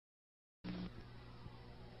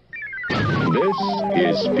This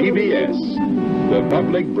is PBS, the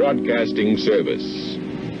Public Broadcasting Service.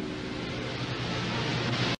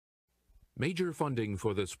 Major funding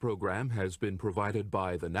for this program has been provided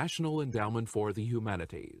by the National Endowment for the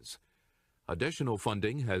Humanities. Additional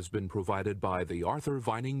funding has been provided by the Arthur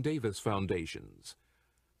Vining Davis Foundations,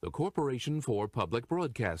 the Corporation for Public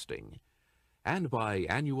Broadcasting, and by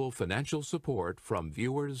annual financial support from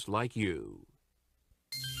viewers like you.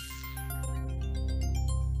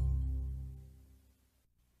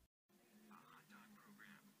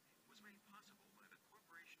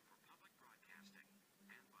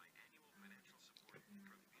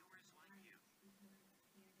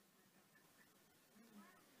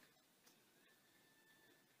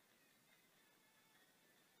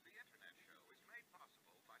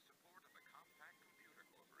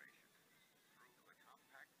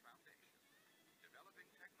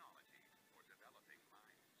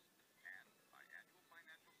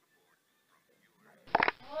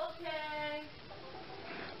 Okay.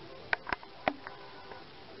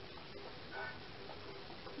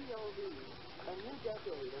 POV, a new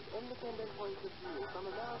decade of independent points of view from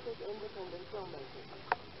America's independent filmmakers.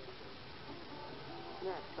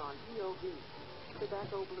 Next on POV,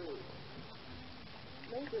 Tobacco Blues.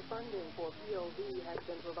 Major funding for POV has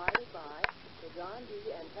been provided by the John D.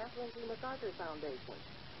 and Kathleen T. MacArthur Foundation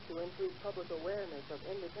to improve public awareness of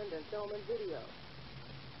independent film and video,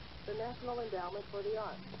 the National Endowment for the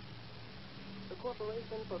Arts, the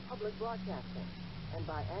Corporation for Public Broadcasting, and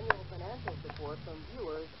by annual financial support from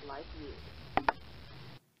viewers like you.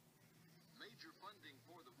 Major funding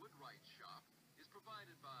for the Woodwright Shop is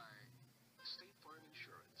provided by State Farm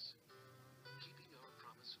Insurance, keeping our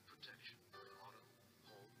promise of protection with auto,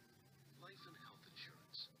 home, life and health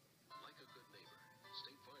insurance. Like a good neighbor,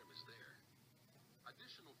 State Farm is there.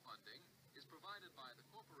 Additional funding is provided by the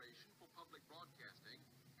Corporation for Public Broadcasting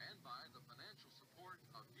and by the financial support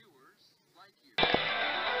of viewers like you.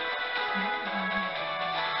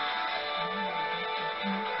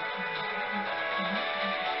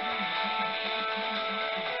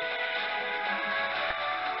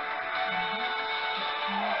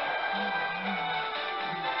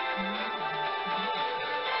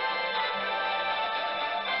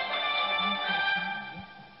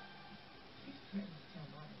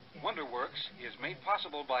 WonderWorks is made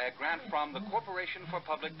possible by a grant from the Corporation for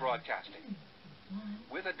Public Broadcasting,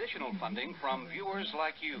 with additional funding from viewers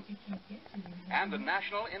like you, and the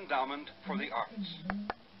National Endowment for the Arts.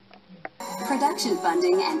 Production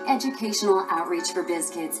funding and educational outreach for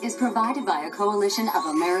BizKids is provided by a coalition of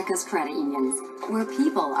America's credit unions, where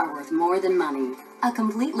people are worth more than money. A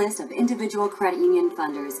complete list of individual credit union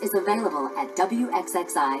funders is available at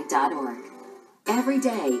wxxi.org. Every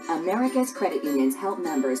day, America's credit unions help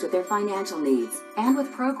members with their financial needs, and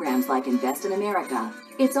with programs like Invest in America,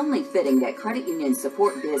 it's only fitting that credit unions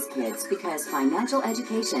support BizKids because financial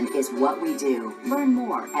education is what we do. Learn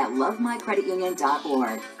more at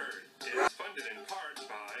lovemycreditunion.org. Is funded in part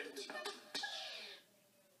by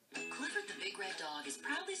Clifford the Big Red Dog is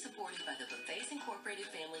proudly supported by the Buffets Incorporated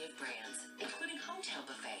family of brands, including Hometown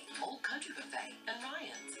Buffet, Old Country Buffet, and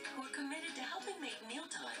Ryan's, who are committed to helping make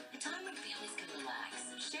mealtime a time when families can relax,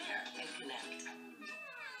 share, and connect.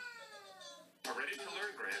 a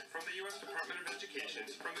ready-to-learn grant from the U.S. Department of Education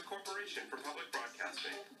from the Corporation for Public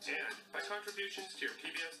Broadcasting, and by contributions to your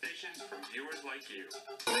PBS stations from viewers like you.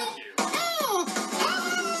 Thank you.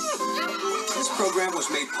 This program was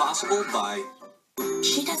made possible by...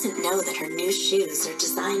 She doesn't know that her new shoes are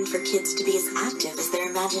designed for kids to be as active as their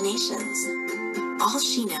imaginations. All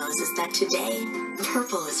she knows is that today,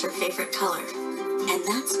 purple is her favorite color. And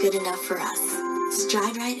that's good enough for us.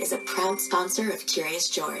 Stride Rite is a proud sponsor of Curious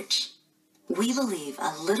George. We believe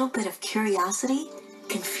a little bit of curiosity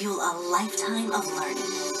can fuel a lifetime of learning.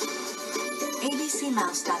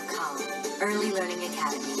 ABCmouse.com, Early Learning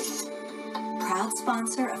Academy. Proud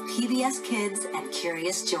sponsor of PBS Kids and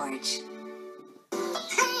Curious George.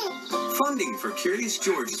 Funding for Curious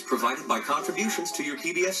George is provided by contributions to your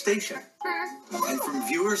PBS station. And from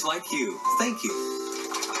viewers like you, thank you.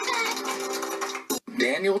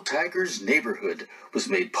 Daniel Tiger's Neighborhood was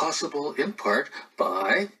made possible in part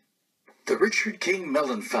by the Richard King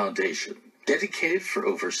Mellon Foundation, dedicated for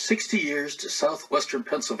over 60 years to southwestern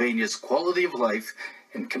Pennsylvania's quality of life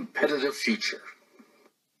and competitive future.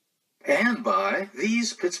 And by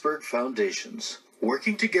these Pittsburgh foundations,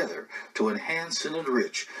 working together to enhance and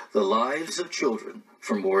enrich the lives of children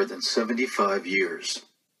for more than 75 years.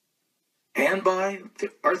 And by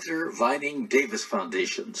the Arthur Vining Davis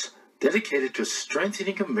Foundations, dedicated to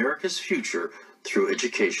strengthening America's future through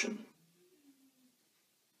education.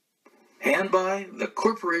 and by the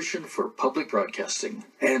Corporation for Public Broadcasting,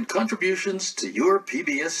 and contributions to your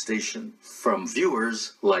PBS station from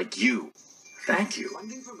viewers like you. Thank you.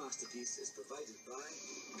 Funding for Masterpiece is provided by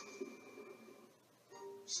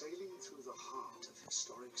sailing through the heart of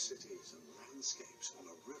historic cities and landscapes on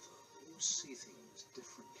a river. You see things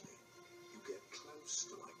differently. You get close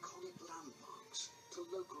to iconic landmarks, to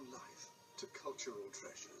local life, to cultural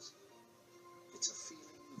treasures. It's a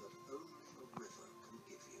feeling that only a river can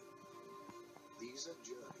give you. These are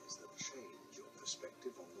journeys that change your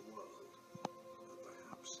perspective on the world, and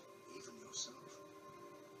perhaps even yourself.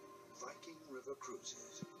 Viking River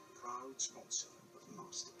Cruises, proud sponsor of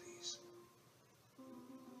Masterpiece.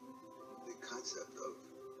 The concept of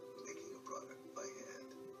making a product by hand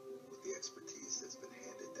with the expertise that's been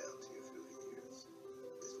handed down to you through the years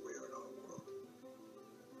is rare in our world.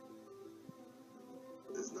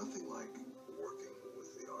 There's nothing like working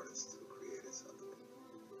with the artists who created something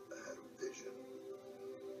that had a vision.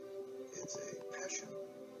 It's a passion.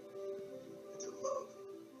 It's a love.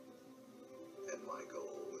 And my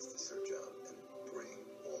goal was to search out and bring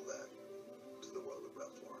all that to the world of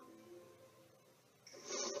Ralph Lauren.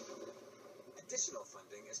 Additional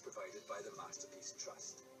funding is provided by the Masterpiece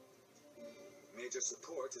Trust. Major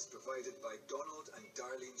support is provided by Donald and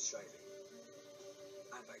Darlene Shiley,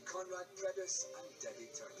 and by Conrad Predis and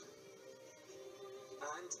Debbie Turner,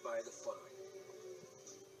 and by the following.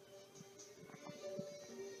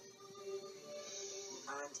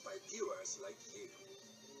 And by viewers like you.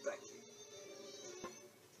 Thank you.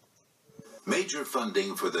 Major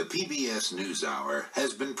funding for the PBS NewsHour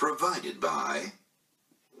has been provided by...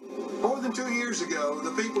 More than 2 years ago,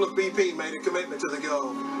 the people of BP made a commitment to the goal,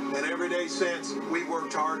 and every day since, we've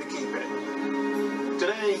worked hard to keep it.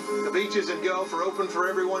 Today, the beaches and Gulf are open for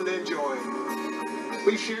everyone to enjoy.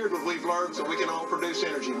 We've shared what we've learned so we can all produce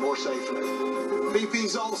energy more safely.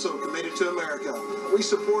 BP's also committed to America. We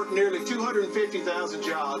support nearly 250,000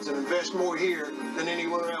 jobs and invest more here than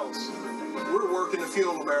anywhere else. We're working to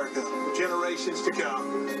fuel America for generations to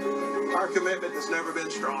come. Our commitment has never been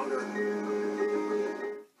stronger.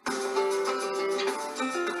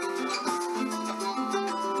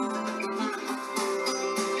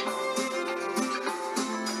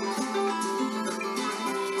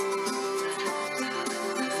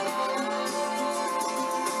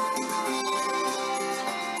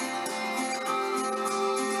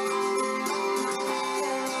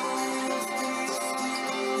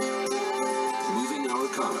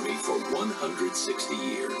 For 160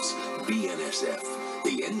 years, BNSF,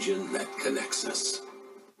 the engine that connects us.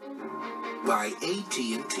 By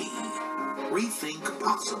AT&T, Rethink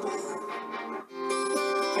Possible.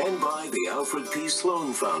 And by the Alfred P.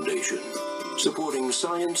 Sloan Foundation, supporting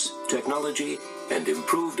science, technology, and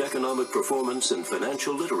improved economic performance and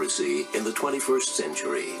financial literacy in the 21st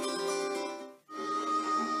century.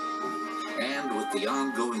 And with the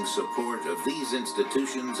ongoing support of these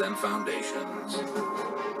institutions and foundations.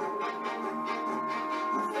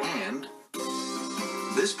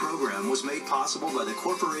 This program was made possible by the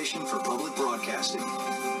Corporation for Public Broadcasting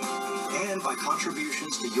and by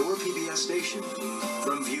contributions to your PBS station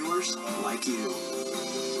from viewers like you.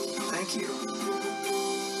 Thank you.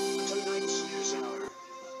 Tonight's NewsHour.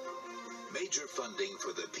 Major funding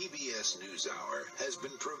for the PBS NewsHour has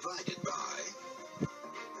been provided by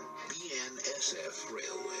BNSF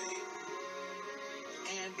Railway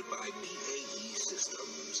and by BAE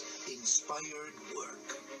Systems Inspired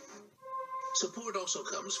Work. Support also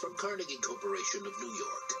comes from Carnegie Corporation of New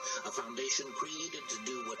York, a foundation created to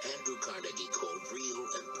do what Andrew Carnegie called real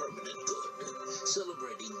and permanent good,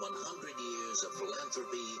 celebrating 100 years of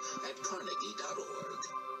philanthropy at carnegie.org.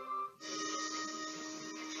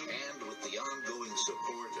 And with the ongoing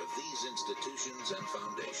support of these institutions and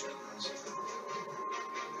foundations.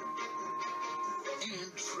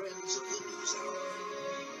 And friends of the NewsHour.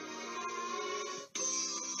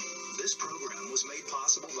 This program was made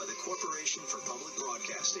possible by the Corporation for Public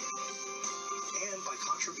Broadcasting and by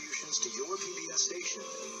contributions to your PBS station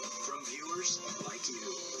from viewers like you.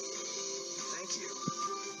 Thank you.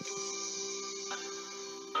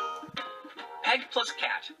 Peg Plus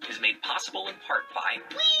Cat is made possible in part by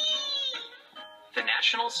the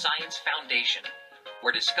National Science Foundation,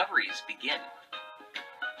 where discoveries begin,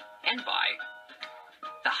 and by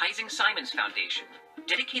the Heising-Simons Foundation,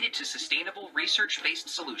 dedicated to sustainable research-based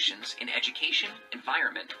solutions in education,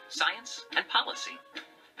 environment, science, and policy,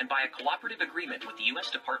 and by a cooperative agreement with the U.S.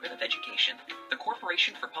 Department of Education, the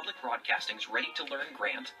Corporation for Public Broadcasting's Ready to Learn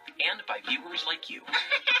grant, and by viewers like you.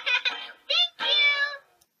 Thank you!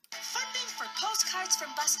 Funding for Postcards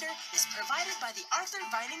from Buster is provided by the Arthur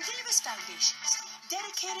Vining Davis Foundation.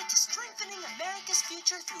 dedicated to strengthening America's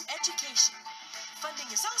future through education. Funding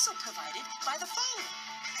is also provided by the following,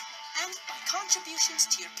 and by contributions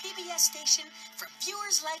to your PBS station from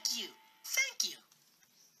viewers like you. Thank you.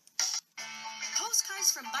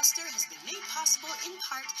 Postcards from Buster has been made possible in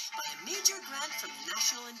part by a major grant from the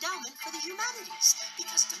National Endowment for the Humanities,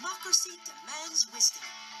 because democracy demands wisdom.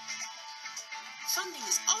 Funding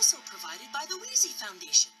is also provided by the Wheezy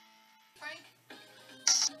Foundation. Frank?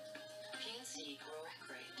 PNC Grow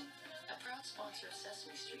Great, a proud sponsor of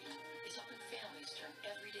Sesame Street, is helping families turn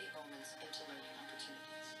everyday moments into learning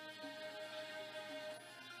opportunities.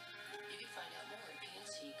 You can find out more at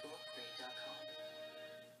pncgrowupgrade.com.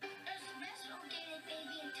 Earth's best organic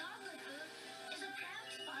baby and toddler food is a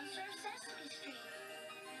proud sponsor of Sesame Street.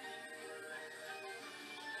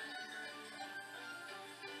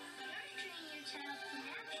 Nurturing your child the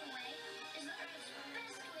natural way is the Earth's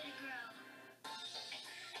best way to grow.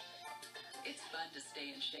 It's fun to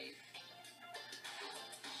stay in shape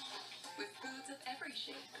with foods of every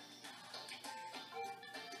shape.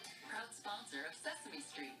 Proud sponsor of Sesame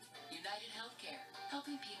Street, United Healthcare,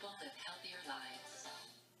 helping people live healthier lives.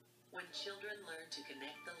 When children learn to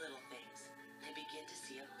connect the little things, they begin to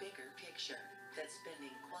see a bigger picture. That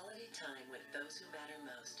spending quality time with those who matter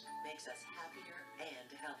most makes us happier and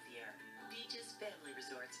healthier. Beaches Family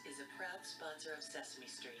Resorts is a proud sponsor of Sesame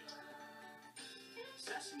Street.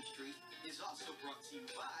 Sesame Street is also brought to you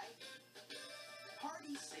by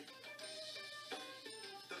Party City,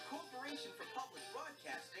 the Corporation for Public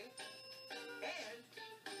Broadcasting, and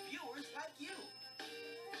viewers like you.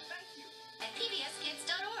 Thank you. And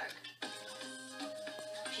PBSKids.org.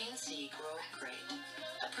 PNC Grow Great,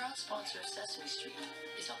 a proud sponsor of Sesame Street,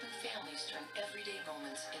 is helping families turn everyday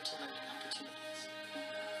moments into learning opportunities.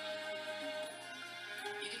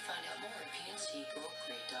 You can find out more at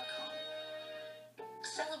pncgrowupgrade.com.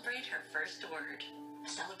 Celebrate her first word.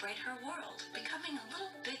 Celebrate her world becoming a little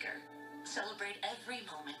bigger. Celebrate every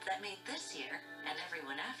moment that made this year and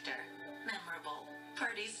everyone after memorable.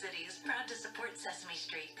 Party City is proud to support Sesame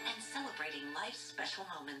Street and celebrating life's special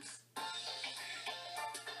moments.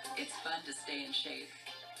 It's fun to stay in shape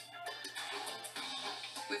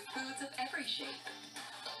with foods of every shape.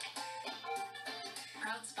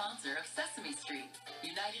 Proud sponsor of Sesame Street,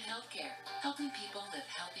 United Healthcare, helping people live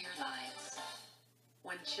healthier lives.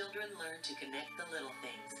 When children learn to connect the little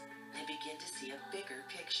things, they begin to see a bigger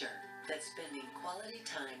picture. That spending quality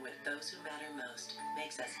time with those who matter most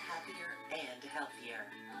makes us happier and healthier.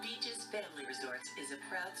 Beaches Family Resorts is a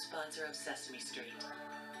proud sponsor of Sesame Street.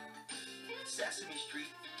 Sesame Street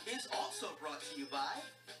is also brought to you by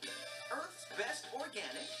Earth's Best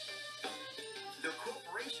Organic, the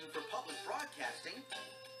Corporation for Public Broadcasting,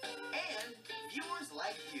 and viewers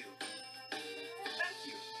like you. Thank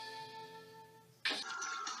you.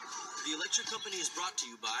 The Electric Company is brought to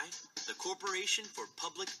you by the Corporation for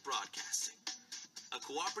Public Broadcasting, a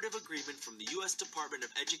cooperative agreement from the U.S. Department of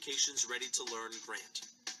Education's Ready to Learn grant,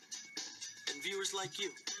 and viewers like you.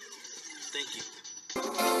 Thank you.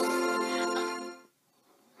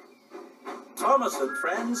 Thomas and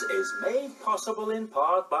Friends is made possible in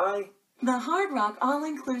part by... The Hard Rock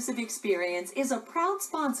All-Inclusive Experience is a proud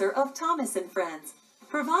sponsor of Thomas and Friends,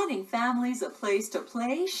 providing families a place to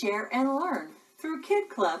play, share, and learn through kid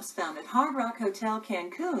clubs found at Hard Rock Hotel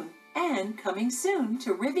Cancun and coming soon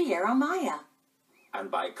to Riviera Maya. And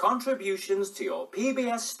by contributions to your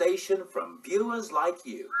PBS station from viewers like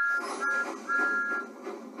you.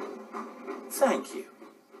 Thank you.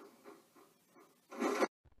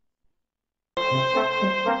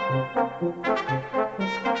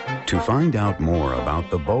 To find out more about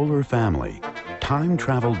the Bowler family, time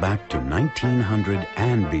travel back to 1900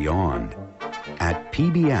 and beyond at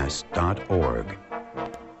pbs.org.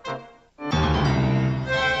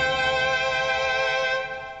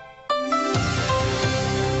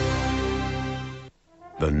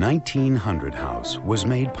 The 1900 House was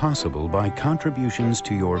made possible by contributions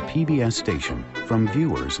to your PBS station from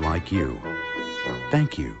viewers like you.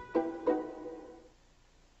 Thank you.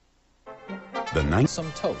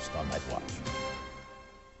 Some toast on night watch.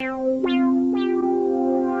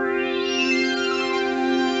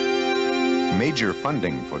 Major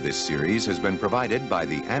funding for this series has been provided by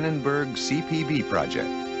the Annenberg CPB Project,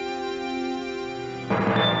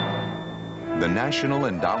 the National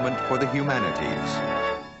Endowment for the Humanities,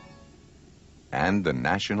 and the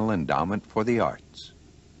National Endowment for the Arts,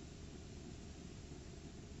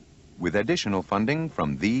 with additional funding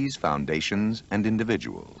from these foundations and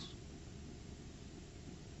individuals,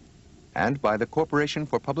 and by the Corporation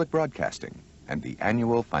for Public Broadcasting and the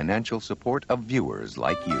annual financial support of viewers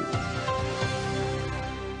like you.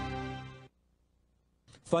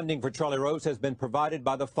 Funding for Charlie Rose has been provided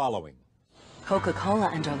by the following.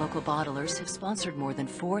 Coca-Cola and our local bottlers have sponsored more than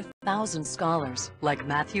 4,000 scholars, like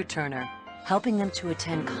Matthew Turner, helping them to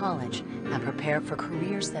attend college and prepare for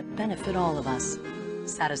careers that benefit all of us.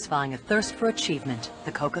 Satisfying a thirst for achievement,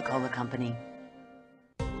 the Coca-Cola Company.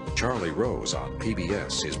 Charlie Rose on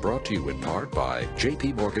PBS is brought to you in part by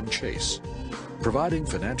J.P. Morgan Chase, providing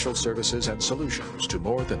financial services and solutions to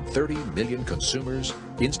more than 30 million consumers,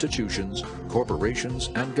 institutions, corporations,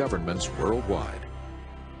 and governments worldwide.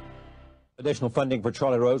 Additional funding for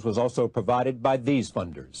Charlie Rose was also provided by these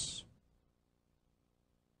funders.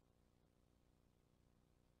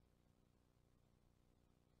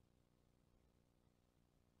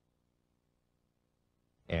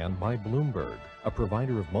 And by Bloomberg, a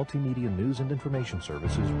provider of multimedia news and information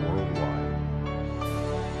services worldwide.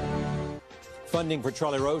 Funding for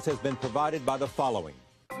Charlie Rose has been provided by the following.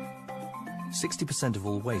 60% of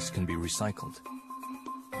all waste can be recycled.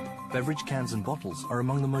 Beverage cans and bottles are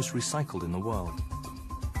among the most recycled in the world.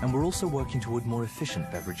 And we're also working toward more efficient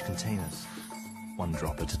beverage containers, one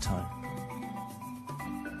drop at a time.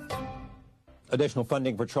 Additional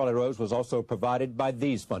funding for Charlie Rose was also provided by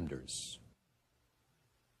these funders.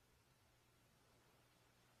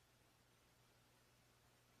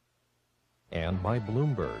 And by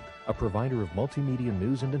Bloomberg, a provider of multimedia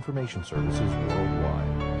news and information services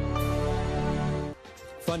worldwide.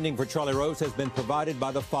 Funding for Charlie Rose has been provided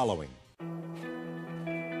by the following.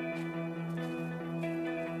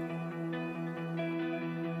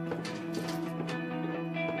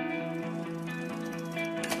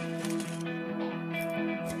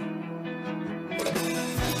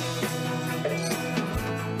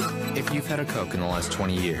 If you've had a Coke in the last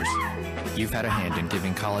 20 years, you've had a hand in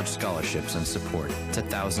giving college scholarships and support to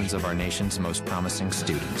thousands of our nation's most promising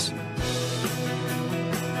students.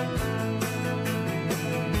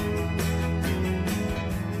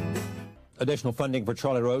 Additional funding for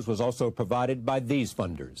Charlie Rose was also provided by these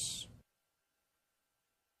funders.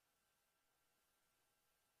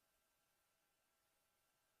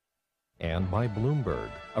 And by Bloomberg,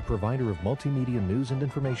 a provider of multimedia news and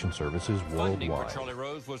information services worldwide. Funding for Charlie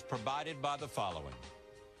Rose was provided by the following.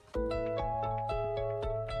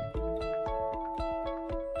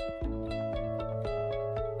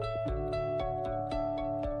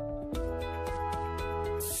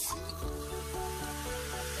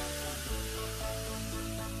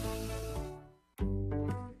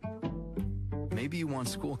 Maybe you want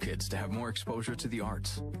school kids to have more exposure to the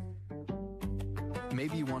arts.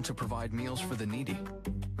 Maybe you want to provide meals for the needy.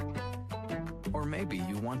 Or maybe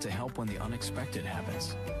you want to help when the unexpected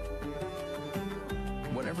happens.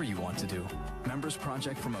 Whatever you want to do, Members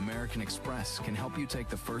Project from American Express can help you take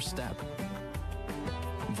the first step.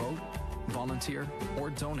 Vote, volunteer, or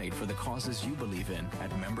donate for the causes you believe in at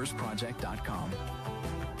membersproject.com.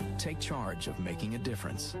 Take charge of making a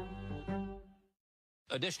difference.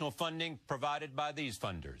 Additional funding provided by these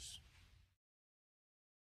funders.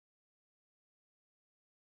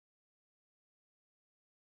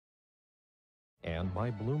 And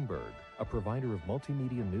by Bloomberg, a provider of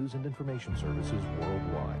multimedia news and information services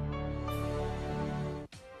worldwide.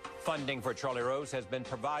 Funding for Charlie Rose has been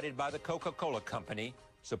provided by the Coca-Cola Company,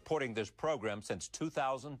 supporting this program since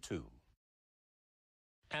 2002.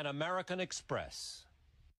 And American Express.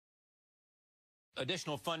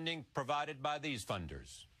 Additional funding provided by these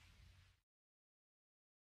funders.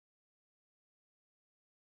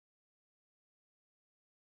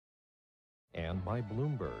 And by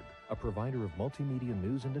Bloomberg, a provider of multimedia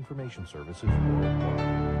news and information services worldwide.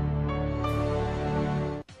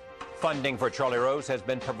 Funding for Charlie Rose has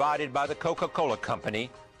been provided by the Coca-Cola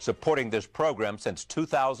Company, supporting this program since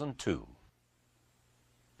 2002.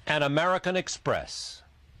 And American Express.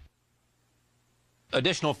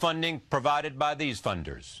 Additional funding provided by these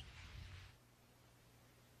funders.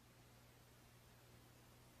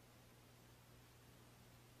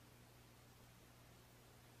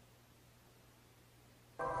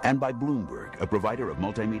 And by Bloomberg, a provider of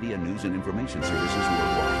multimedia news and information services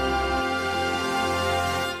worldwide.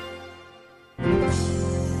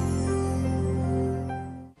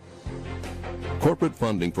 Corporate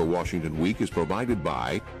funding for Washington Week is provided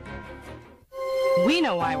by... We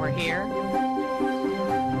know why we're here.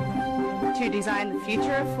 To design the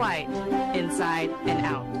future of flight, inside and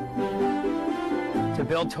out. To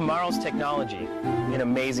build tomorrow's technology in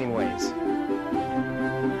amazing ways.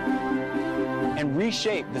 And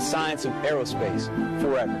reshape the science of aerospace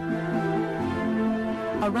forever.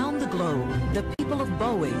 Around the globe, the people of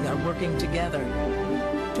Boeing are working together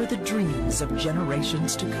for the dreams of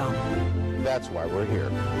generations to come. That's why we're here.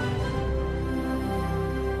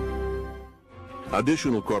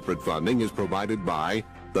 Additional corporate funding is provided by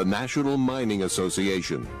the National Mining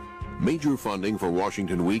Association. Major funding for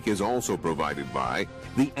Washington Week is also provided by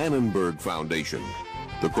the Annenberg Foundation,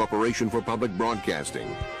 the Corporation for Public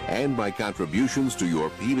Broadcasting, and by contributions to your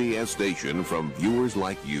PBS station from viewers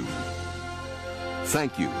like you.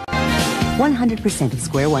 Thank you. 100% of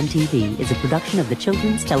Square One TV is a production of the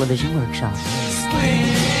Children's Television Workshop.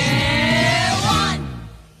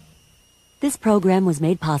 This program was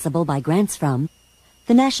made possible by grants from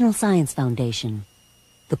the National Science Foundation,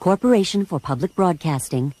 the Corporation for Public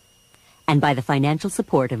Broadcasting, and by the financial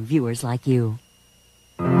support of viewers like you.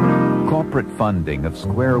 Corporate funding of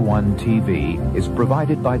Square One TV is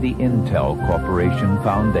provided by the Intel Corporation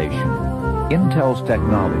Foundation. Intel's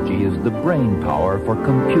technology is the brain power for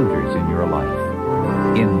computers in your life.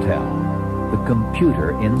 Intel, the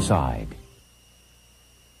computer inside.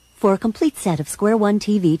 For a complete set of Square One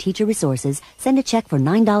TV teacher resources, send a check for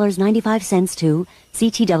 $9.95 to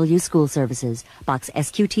CTW School Services, Box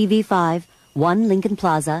SQTV 5, 1 Lincoln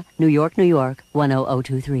Plaza, New York, New York,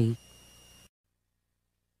 10023.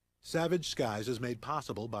 Savage Skies is made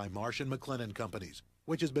possible by Marsh & McLennan Companies,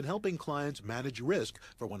 which has been helping clients manage risk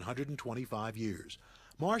for 125 years.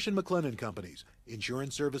 Marsh & McLennan Companies,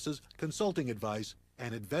 insurance services, consulting advice,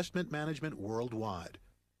 and investment management worldwide.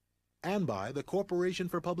 And by the Corporation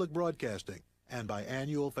for Public Broadcasting, and by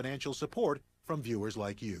annual financial support from viewers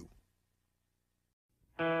like you.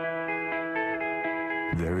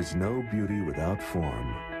 There is no beauty without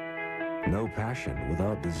form, no passion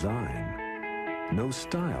without design, no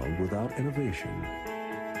style without innovation,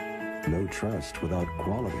 no trust without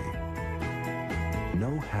quality,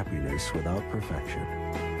 no happiness without perfection,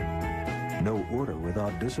 no order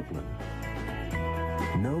without discipline,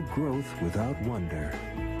 no growth without wonder,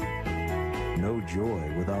 no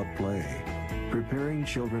joy without play. Preparing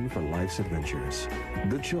children for life's adventures.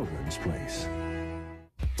 The Children's Place.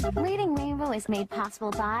 Reading Rainbow is made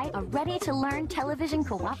possible by a ready-to-learn television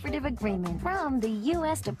cooperative agreement from the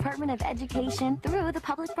U.S. Department of Education through the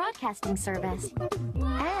Public Broadcasting Service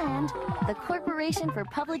and the Corporation for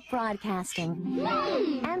Public Broadcasting,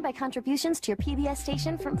 and by contributions to your PBS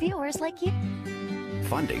station from viewers like you.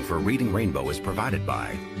 Funding for Reading Rainbow is provided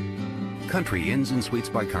by Country Inns and Suites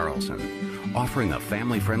by Carlson, offering a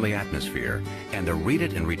family-friendly atmosphere, and the Read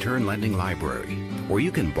It and Return Lending Library, where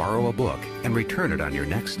you can borrow a book and return it on your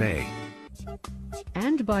next stay.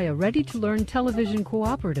 And by a ready-to-learn television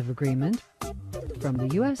cooperative agreement from the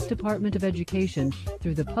U.S. Department of Education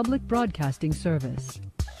through the Public Broadcasting Service,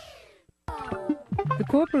 the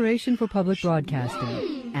Corporation for Public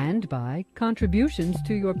Broadcasting, and by contributions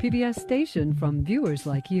to your PBS station from viewers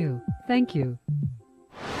like you. Thank you.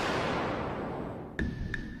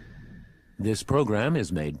 This program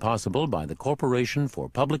is made possible by the Corporation for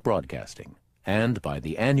Public Broadcasting and by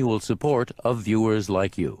the annual support of viewers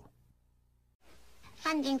like you.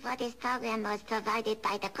 Funding for this program was provided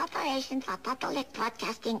by the Corporation for Public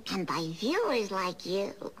Broadcasting and by viewers like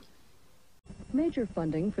you. Major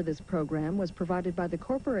funding for this program was provided by the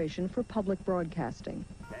Corporation for Public Broadcasting.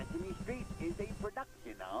 Sesame Street is a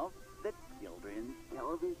production of the Children's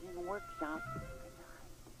Television Workshop.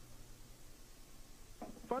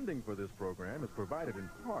 Funding for this program is provided in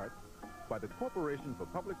part by the Corporation for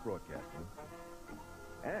Public Broadcasting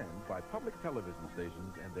and by public television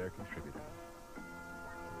stations and their contributors.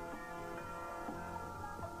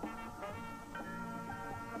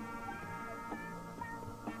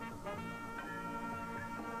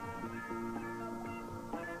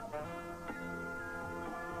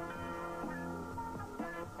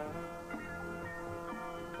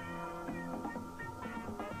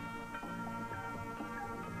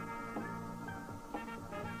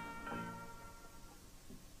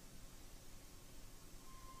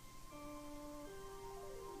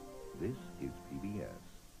 This is PBS.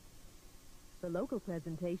 The local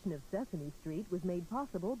presentation of Sesame Street was made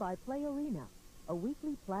possible by Play Arena, a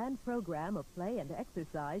weekly planned program of play and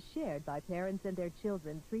exercise shared by parents and their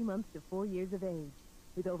children 3 months to 4 years of age,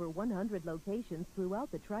 with over 100 locations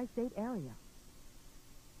throughout the tri-state area.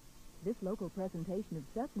 This local presentation of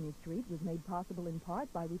Sesame Street was made possible in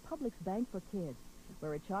part by Republic's Bank for Kids,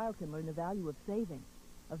 where a child can learn the value of saving.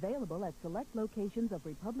 Available at select locations of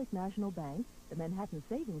Republic National Bank, the Manhattan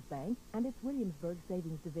Savings Bank, and its Williamsburg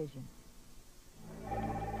Savings Division.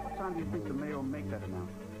 What time do you think the mayor will make that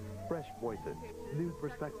announcement? Fresh voices, new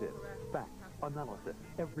perspectives, facts, analysis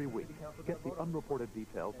every week. Get the unreported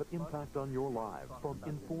details that impact on your lives from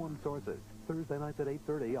informed sources. Thursday nights at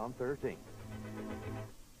 8:30 on 13th.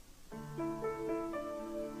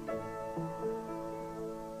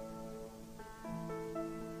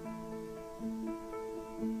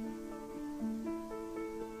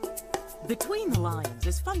 Between the Lines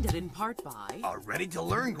is funded in part by a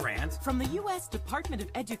ready-to-learn grant from the U.S. Department of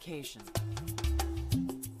Education.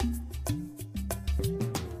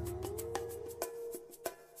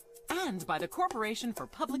 And by the Corporation for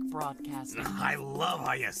Public Broadcasting. I love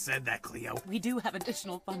how you said that, Cleo. We do have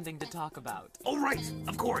additional funding to talk about. Oh, right,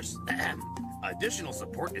 of course. Additional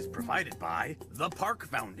support is provided by the Park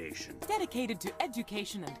Foundation. Dedicated to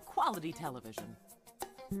education and quality television.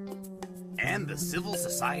 And the Civil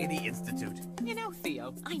Society Institute. You know,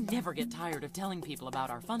 Theo, I never get tired of telling people about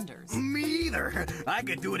our funders. Me either. I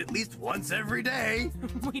could do it at least once every day.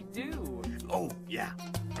 We do. Oh, yeah,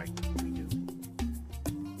 right, we do.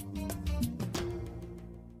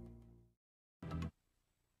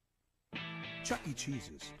 Chuck E.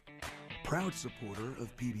 Cheese's, proud supporter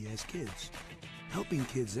of PBS Kids, helping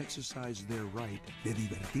kids exercise their right de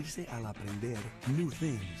divertirse al aprender new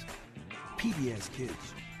things. PBS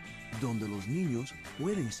Kids, donde los niños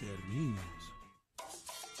pueden ser niños.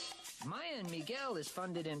 Maya and Miguel is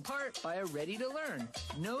funded in part by a Ready to Learn,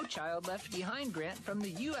 No Child Left Behind grant from the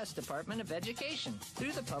U.S. Department of Education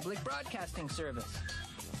through the Public Broadcasting Service.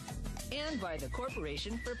 And by the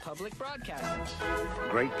Corporation for Public Broadcasting.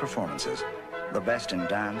 Great performances, the best in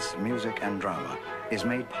dance, music, and drama, is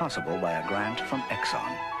made possible by a grant from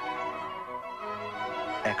Exxon.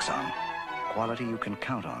 Exxon, quality you can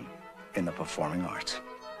count on in the performing arts.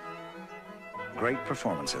 Great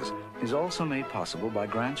Performances is also made possible by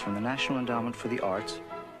grants from the National Endowment for the Arts,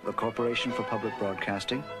 the Corporation for Public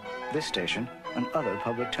Broadcasting, this station, and other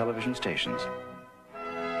public television stations.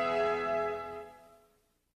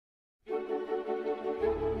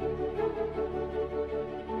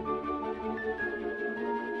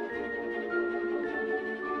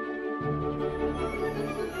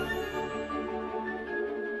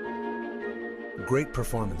 Great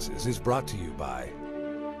Performances is brought to you by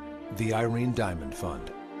the Irene Diamond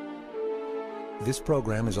Fund. This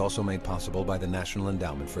program is also made possible by the National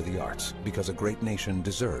Endowment for the Arts, because a great nation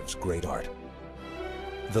deserves great art.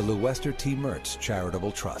 The Lewester T. Mertz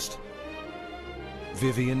Charitable Trust.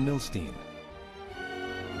 Vivian Milstein.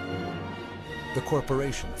 The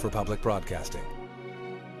Corporation for Public Broadcasting.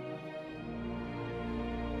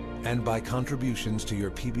 And by contributions to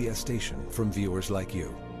your PBS station from viewers like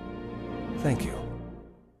you. Thank you.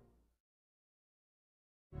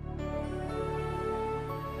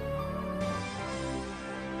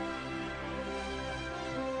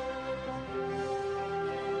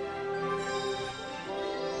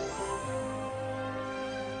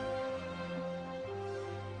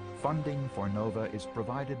 Funding for NOVA is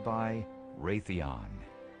provided by Raytheon.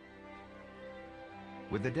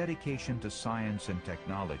 With a dedication to science and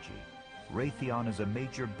technology, Raytheon is a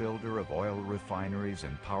major builder of oil refineries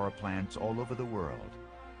and power plants all over the world.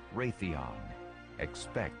 Raytheon.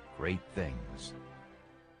 Expect great things.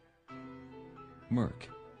 Merck.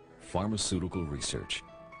 Pharmaceutical research.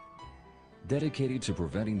 Dedicated to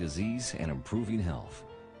preventing disease and improving health.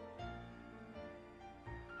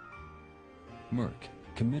 Merck.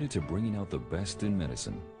 Committed to bringing out the best in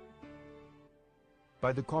medicine.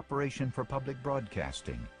 By the Corporation for Public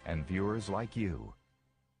Broadcasting and viewers like you.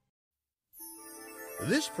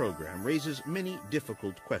 This program raises many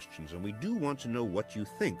difficult questions, and we do want to know what you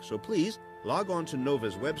think. So please log on to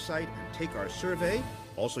NOVA's website and take our survey.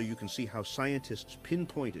 Also, you can see how scientists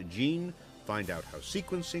pinpoint a gene, find out how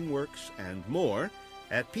sequencing works, and more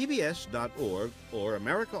at pbs.org or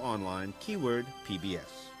America Online, keyword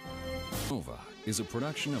PBS. NOVA is a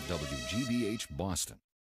production of WGBH Boston.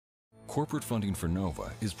 Corporate funding for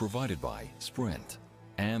NOVA is provided by Sprint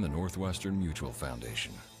and the Northwestern Mutual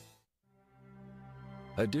Foundation.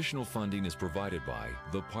 Additional funding is provided by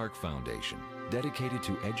the Park Foundation, dedicated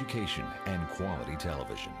to education and quality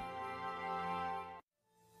television.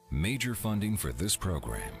 Major funding for this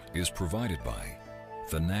program is provided by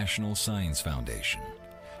the National Science Foundation,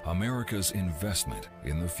 America's investment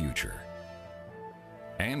in the future.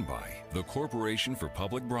 And by the Corporation for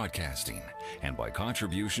Public Broadcasting, and by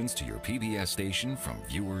contributions to your PBS station from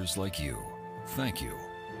viewers like you. Thank you.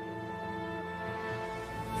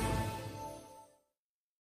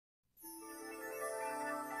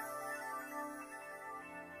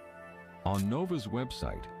 On NOVA's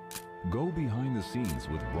website, go behind the scenes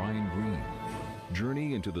with Brian Greene.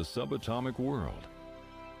 Journey into the subatomic world.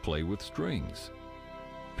 Play with strings.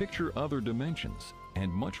 Picture other dimensions,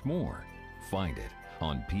 and much more. Find it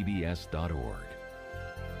on pbs.org.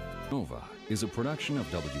 NOVA is a production of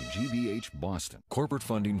WGBH Boston. Corporate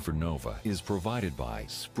funding for NOVA is provided by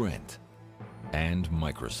Sprint and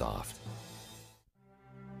Microsoft.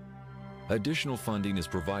 Additional funding is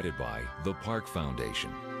provided by the Park Foundation,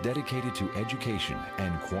 dedicated to education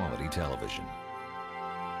and quality television.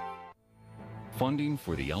 Funding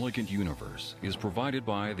for the Elegant Universe is provided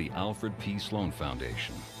by the Alfred P. Sloan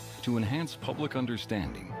Foundation to enhance public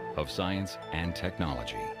understanding of science and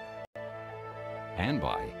technology. And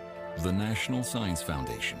by the National Science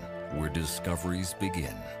Foundation, where discoveries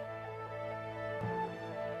begin.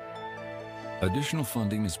 Additional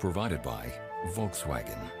funding is provided by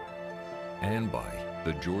Volkswagen and by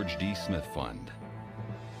the George D. Smith Fund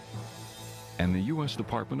and the U.S.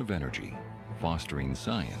 Department of Energy, fostering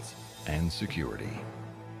science and security.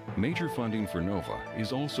 Major funding for NOVA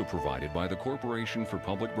is also provided by the Corporation for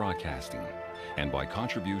Public Broadcasting and by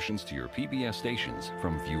contributions to your PBS stations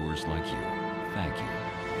from viewers like you. Thank you.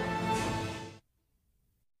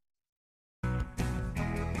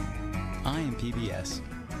 I am PBS.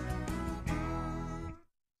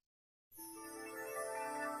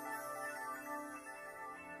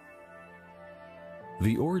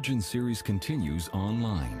 The Origin series continues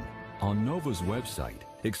online. On NOVA's website,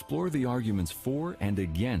 explore the arguments for and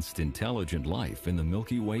against intelligent life in the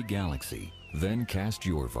Milky Way galaxy. Then cast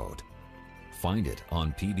your vote. Find it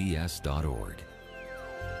on pbs.org.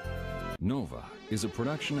 NOVA is a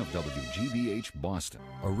production of WGBH Boston.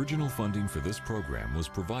 Original funding for this program was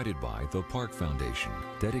provided by the Park Foundation,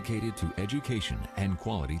 dedicated to education and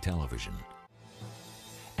quality television.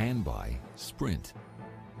 And by Sprint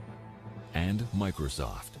and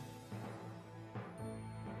Microsoft.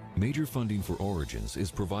 Major funding for Origins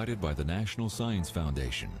is provided by the National Science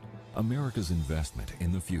Foundation, America's investment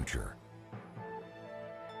in the future.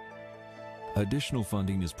 Additional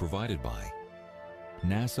funding is provided by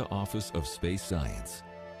NASA Office of Space Science,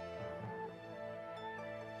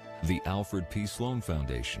 the Alfred P. Sloan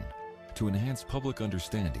Foundation, to enhance public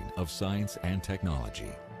understanding of science and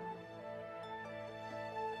technology,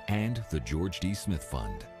 and the George D. Smith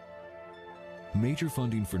Fund. Major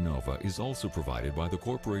funding for NOVA is also provided by the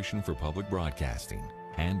Corporation for Public Broadcasting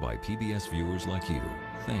and by PBS viewers like you.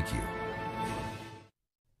 Thank you.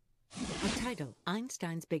 A title,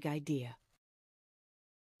 Einstein's Big Idea.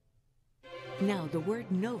 Now the word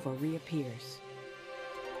NOVA reappears.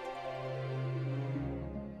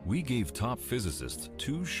 We gave top physicists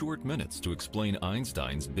 2 short minutes to explain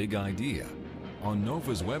Einstein's big idea. On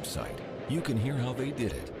NOVA's website, you can hear how they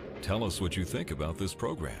did it. Tell us what you think about this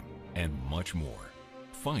program, and much more.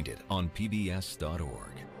 Find it on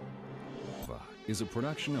pbs.org. NOVA is a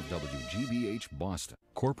production of WGBH Boston.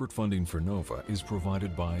 Corporate funding for NOVA is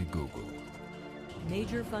provided by Google.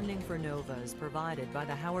 Major funding for NOVA is provided by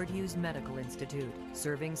the Howard Hughes Medical Institute,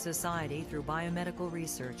 serving society through biomedical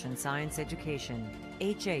research and science education,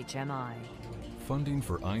 HHMI. Funding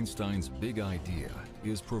for Einstein's big idea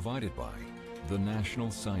is provided by the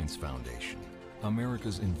National Science Foundation,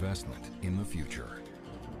 America's investment in the future.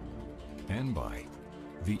 And by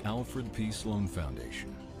the Alfred P. Sloan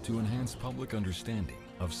Foundation, to enhance public understanding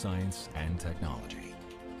of science and technology.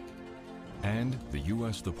 And the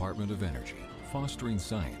U.S. Department of Energy, fostering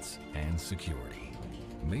science and security.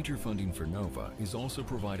 Major funding for NOVA is also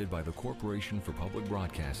provided by the Corporation for Public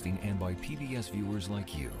Broadcasting and by PBS viewers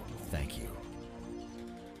like you. Thank you.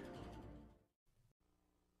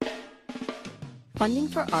 Funding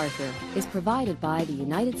for Arthur is provided by the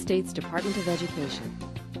United States Department of Education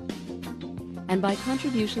and by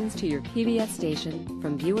contributions to your PBS station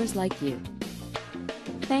from viewers like you.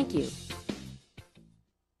 Thank you.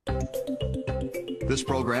 This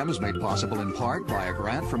program is made possible in part by a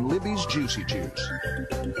grant from Libby's Juicy Juice.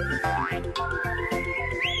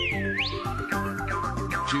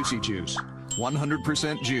 Juicy Juice,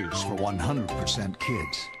 100% juice for 100%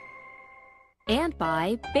 kids. And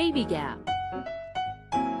by Baby Gap.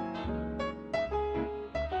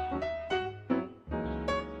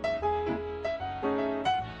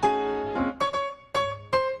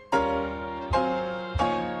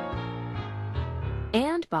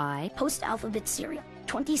 And by Post-alphabet cereal,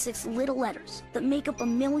 26 little letters that make up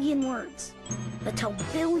 1 million words, that tell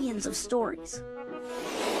billions of stories.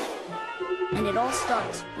 And it all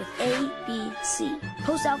starts with A, B, C.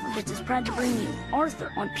 Post-alphabet is proud to bring you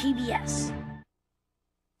Arthur on PBS.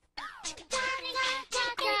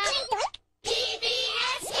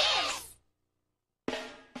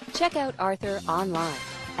 Check out Arthur online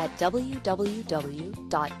at www.pbs.org.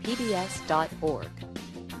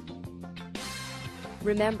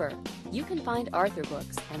 Remember, you can find Arthur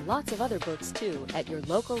books and lots of other books too at your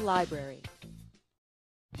local library.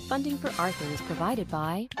 Funding for Arthur is provided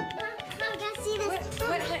by...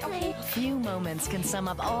 A few moments can sum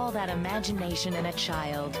up all that imagination in a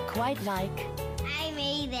child, quite like... I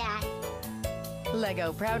made that.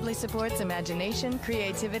 Lego proudly supports imagination,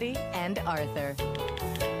 creativity, and Arthur.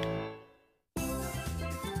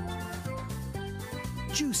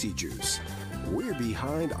 Juicy Juice. we're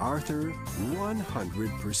behind Arthur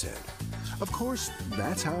 100%. Of course,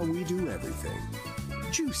 that's how we do everything.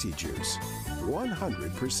 Juicy Juice,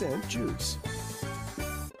 100% juice.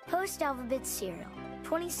 Post-alphabet cereal.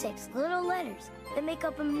 26 little letters that make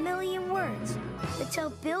up 1 million words that tell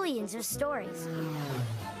billions of stories.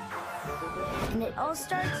 And it all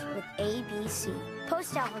starts with ABC.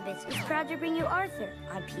 Post-alphabets is proud to bring you Arthur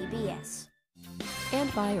on PBS.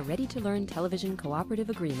 And by a ready-to-learn television cooperative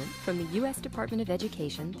agreement from the U.S. Department of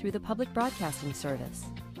Education through the Public Broadcasting Service.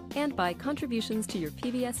 And by contributions to your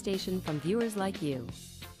PBS station from viewers like you.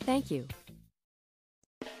 Thank you.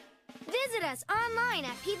 Visit us online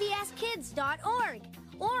at pbskids.org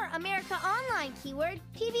or America Online keyword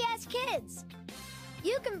PBS Kids.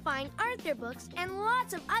 You can find Arthur books and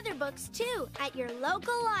lots of other books too at your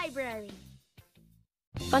local library.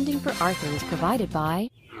 Funding for Arthur is provided by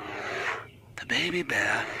The baby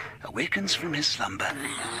bear awakens from his slumber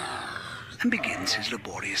and begins his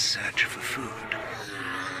laborious search for food.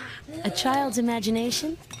 A child's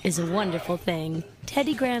imagination is a wonderful thing.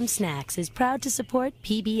 Teddy Graham Snacks is proud to support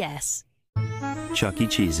PBS. Chuck E.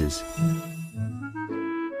 Cheese's.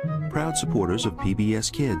 Proud supporters of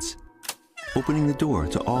PBS Kids. Opening the door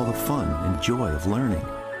to all the fun and joy of learning.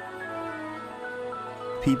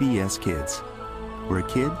 PBS Kids, where a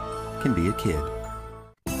kid can be a kid.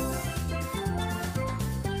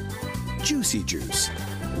 Juicy Juice,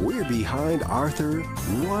 we're behind Arthur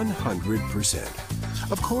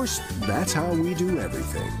 100%. Of course, that's how we do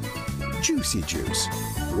everything. Juicy Juice,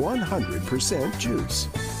 100% juice.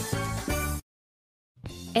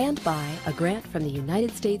 and by a grant from the United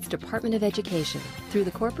States Department of Education through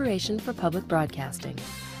the Corporation for Public Broadcasting,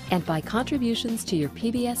 and by contributions to your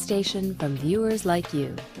PBS station from viewers like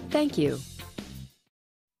you. Thank you.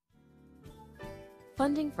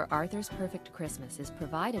 Funding for Arthur's Perfect Christmas is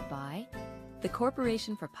provided by the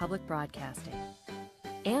Corporation for Public Broadcasting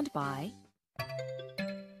and by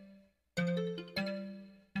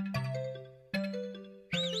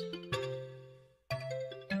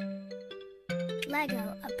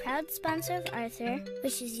Lego, a proud sponsor of Arthur,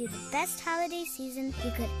 wishes you the best holiday season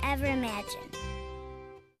you could ever imagine.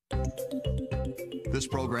 This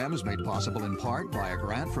program is made possible in part by a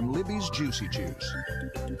grant from Libby's Juicy Juice.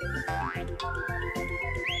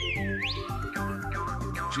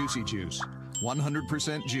 Juicy Juice,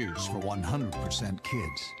 100% juice for 100%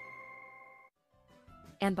 kids.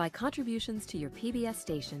 and by contributions to your PBS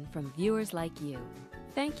station from viewers like you.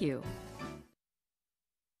 Thank you.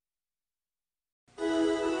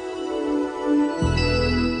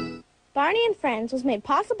 Barney and Friends was made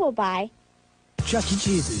possible by Chuck E.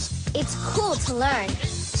 Cheese's. It's cool to learn.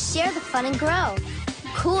 Share the fun and grow.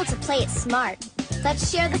 Cool to play it smart.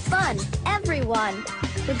 Let's share the fun, everyone.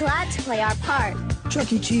 We're glad to play our part.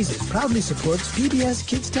 Chuck E. Cheese's proudly supports PBS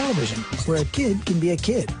Kids Television, where a kid can be a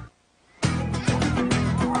kid.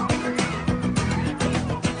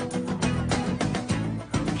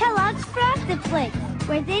 Kellogg's Frosted Flakes,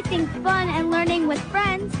 where they think fun and learning with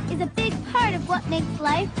friends is a big part of what makes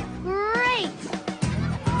life great.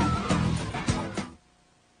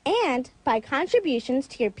 and by contributions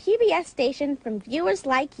to your PBS station from viewers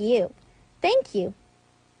like you. Thank you.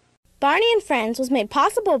 Barney and Friends was made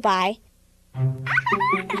possible by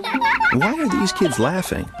Why are these kids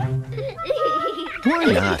laughing? Why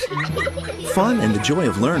not? Fun and the joy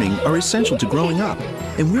of learning are essential to growing up,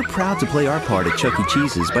 and we're proud to play our part at Chuck E.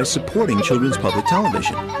 Cheese's by supporting children's public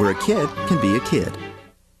television, where a kid can be a kid.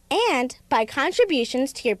 and by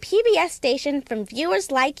contributions to your PBS station from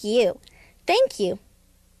viewers like you. Thank you.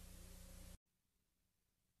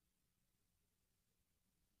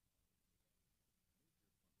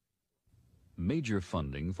 Major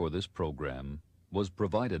funding for this program was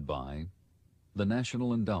provided by the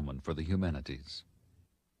National Endowment for the Humanities.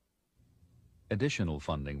 Additional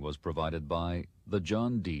funding was provided by the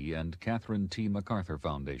John D. and Catherine T. MacArthur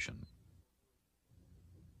Foundation,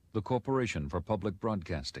 the Corporation for Public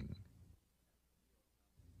Broadcasting,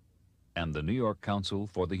 and the New York Council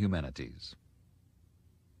for the Humanities.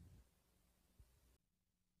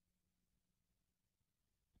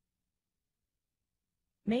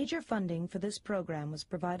 Major funding for this program was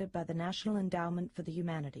provided by the National Endowment for the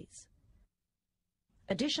Humanities.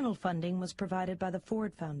 Additional funding was provided by the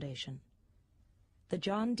Ford Foundation, the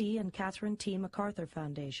John D. and Catherine T. MacArthur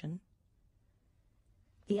Foundation,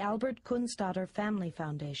 the Albert Kunstadter Family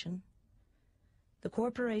Foundation, the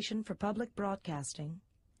Corporation for Public Broadcasting,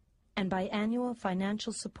 and by annual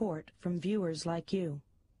financial support from viewers like you.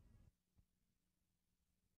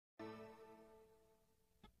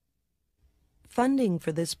 Funding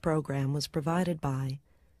for this program was provided by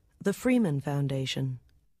the Freeman Foundation,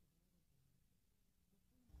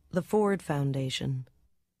 the Ford Foundation,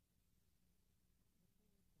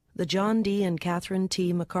 the John D. and Catherine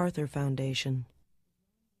T. MacArthur Foundation,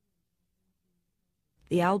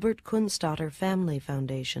 the Albert Kunstadter Family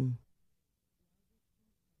Foundation,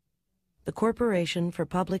 the Corporation for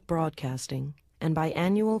Public Broadcasting, and by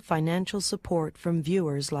annual financial support from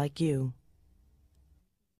viewers like you.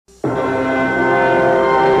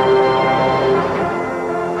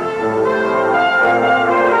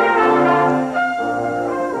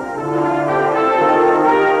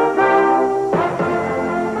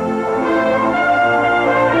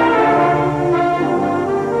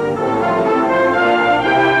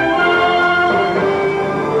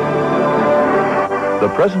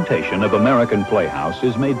 The presentation of American Playhouse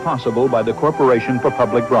is made possible by the Corporation for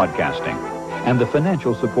Public Broadcasting and the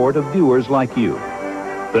financial support of viewers like you,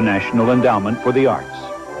 the National Endowment for the Arts,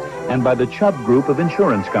 and by the Chubb Group of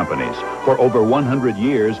insurance companies for over 100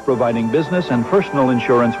 years providing business and personal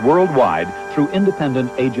insurance worldwide through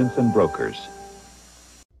independent agents and brokers.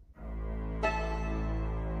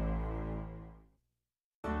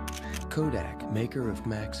 Kodak, maker of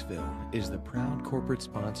Max Film, is the proud corporate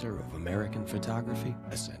sponsor of American Photography,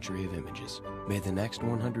 A Century of Images. May the next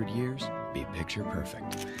 100 years be picture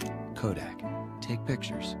perfect. Kodak, take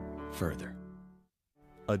pictures further.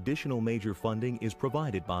 Additional major funding is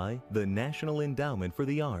provided by the National Endowment for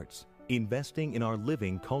the Arts, investing in our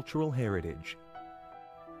living cultural heritage.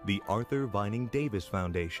 The Arthur Vining Davis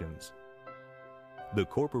Foundations. The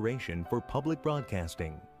Corporation for Public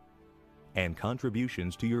Broadcasting. And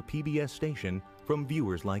contributions to your PBS station from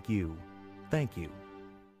viewers like you. Thank you.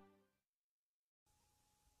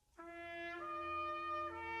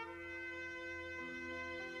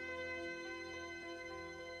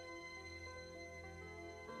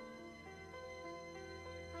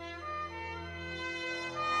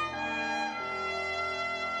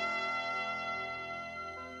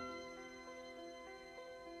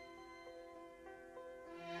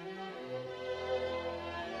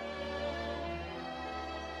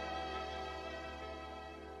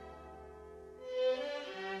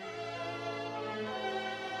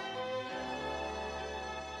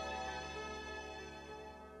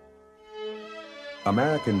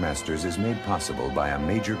 American Masters is made possible by a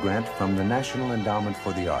major grant from the National Endowment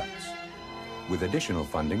for the Arts. With additional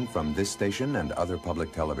funding from this station and other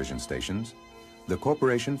public television stations, the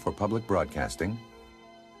Corporation for Public Broadcasting,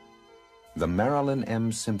 the Marilyn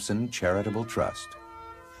M. Simpson Charitable Trust,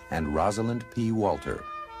 and Rosalind P. Walter.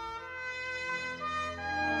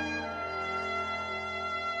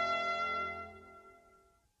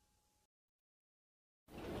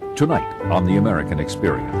 Tonight on The American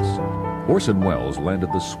Experience, Orson Welles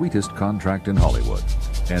landed the sweetest contract in Hollywood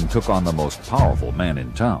and took on the most powerful man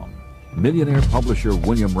in town, millionaire publisher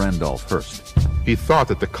William Randolph Hearst. He thought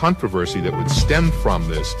that the controversy that would stem from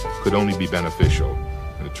this could only be beneficial,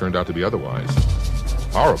 and it turned out to be otherwise.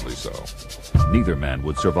 Horribly so. Neither man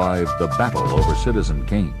would survive the battle over Citizen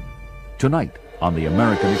Kane. Tonight on The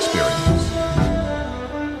American Experience.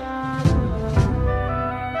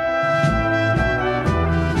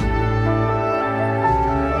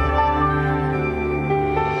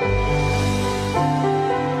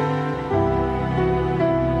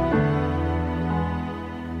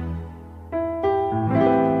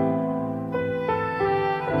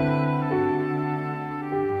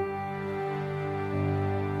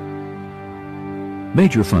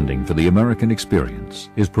 Major funding for The American Experience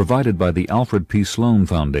is provided by the Alfred P. Sloan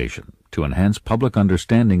Foundation to enhance public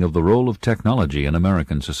understanding of the role of technology in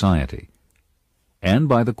American society, and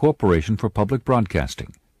by the Corporation for Public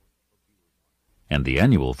Broadcasting, and the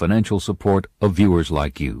annual financial support of viewers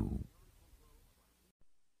like you.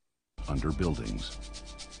 Under buildings,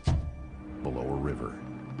 below a river,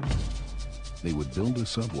 they would build a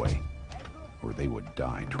subway, or they would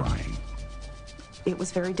die trying. It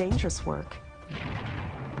was very dangerous work.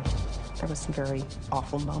 There were some very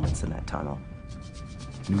awful moments in that tunnel.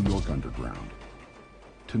 New York Underground.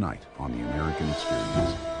 Tonight on The American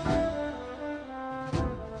Experience.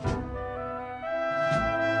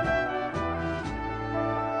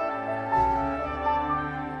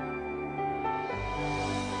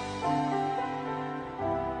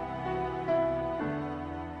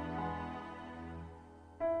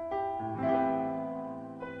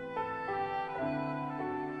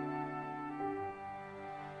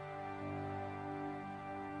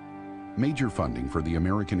 Major funding for The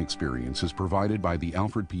American Experience is provided by the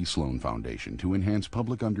Alfred P. Sloan Foundation to enhance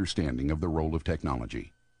public understanding of the role of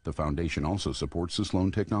technology. The foundation also supports the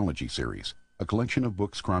Sloan Technology Series, a collection of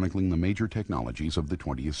books chronicling the major technologies of the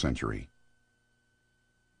 20th century.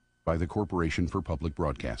 By the Corporation for Public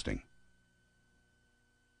Broadcasting.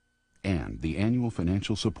 and the annual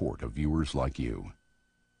financial support of viewers like you.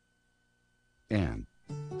 And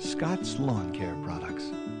Scott's Lawn Care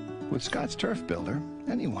Products. With Scott's Turf Builder,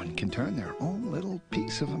 anyone can turn their own little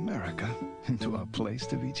piece of America into a place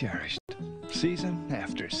to be cherished. Season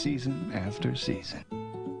after season after season.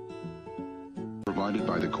 provided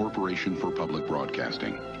by the Corporation for Public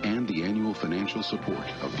Broadcasting and the annual financial support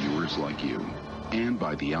of viewers like you, and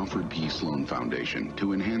by the Alfred P. Sloan Foundation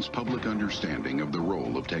to enhance public understanding of the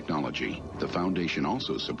role of technology. The foundation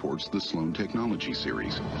also supports the Sloan Technology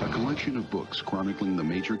Series, a collection of books chronicling the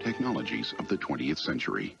major technologies of the 20th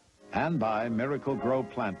century. And by Miracle Grow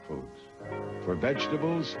Plant Foods. For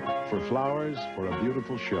vegetables, for flowers, for a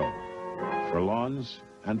beautiful show. For lawns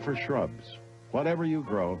and for shrubs. Whatever you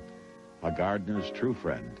grow, a gardener's true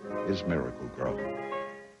friend is Miracle Grow.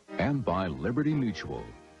 And by Liberty Mutual.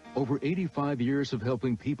 Over 85 years of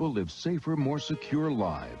helping people live safer, more secure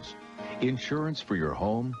lives. Insurance for your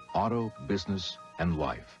home, auto, business, and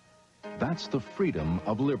life. That's the freedom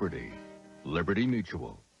of liberty. Liberty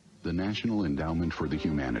Mutual. The National Endowment for the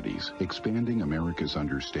Humanities, expanding America's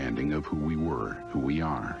understanding of who we were, who we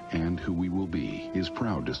are, and who we will be, is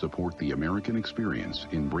proud to support the American experience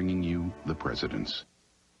in bringing you the presidents.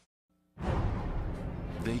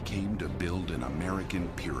 They came to build an American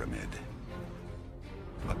pyramid.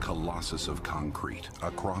 A colossus of concrete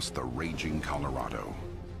across the raging Colorado.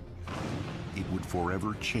 It would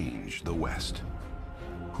forever change the West.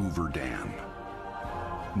 Hoover Dam.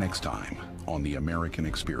 Next time on The American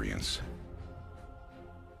Experience.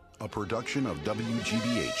 A production of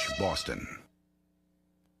WGBH, Boston.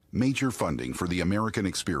 Major funding for The American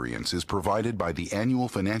Experience is provided by the annual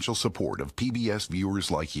financial support of PBS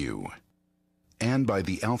viewers like you, and by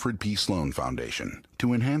the Alfred P. Sloan Foundation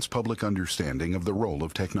to enhance public understanding of the role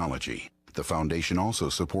of technology. The foundation also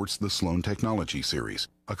supports the Sloan Technology Series,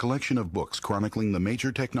 a collection of books chronicling the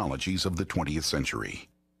major technologies of the 20th century.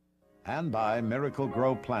 And by Miracle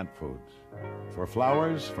Grow Plant Foods. For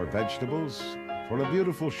flowers, for vegetables, for a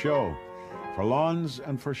beautiful show, for lawns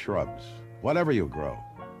and for shrubs. Whatever you grow,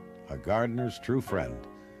 a gardener's true friend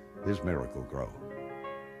is Miracle Grow.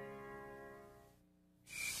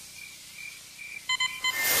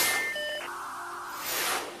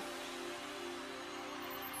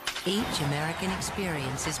 Each American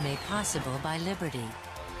experience is made possible by Liberty.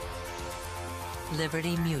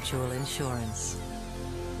 Liberty Mutual Insurance.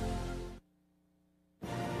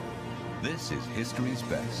 This is History's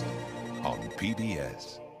Best on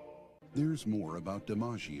PBS. There's more about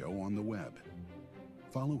DiMaggio on the web.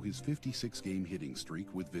 Follow his 56-game hitting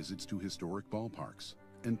streak with visits to historic ballparks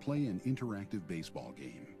and play an interactive baseball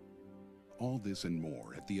game. All this and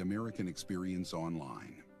more at the American Experience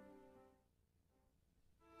Online.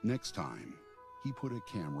 Next time, he put a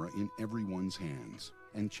camera in everyone's hands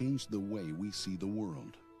and changed the way we see the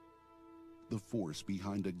world. The force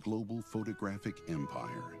behind a global photographic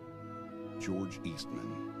empire. George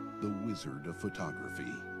Eastman, the wizard of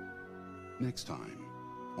photography. Next time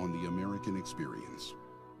on The American Experience.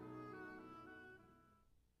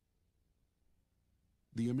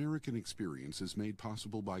 The American Experience is made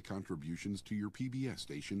possible by contributions to your PBS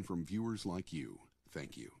station from viewers like you.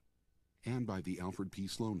 Thank you. And by the Alfred P.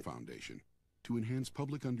 Sloan Foundation to enhance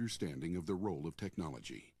public understanding of the role of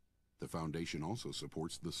technology. The foundation also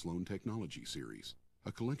supports the Sloan Technology Series,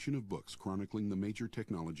 a collection of books chronicling the major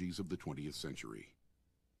technologies of the 20th century.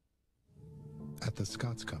 At the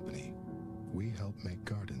Scotts Company, we help make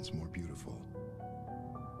gardens more beautiful,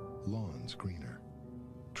 lawns greener,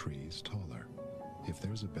 trees taller. If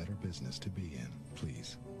there's a better business to be in,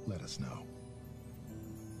 please let us know.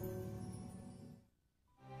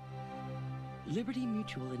 Liberty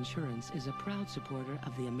Mutual Insurance is a proud supporter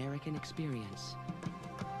of the American Experience.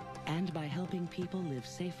 And by helping people live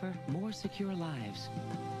safer, more secure lives,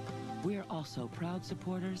 we're also proud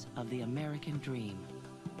supporters of the American dream.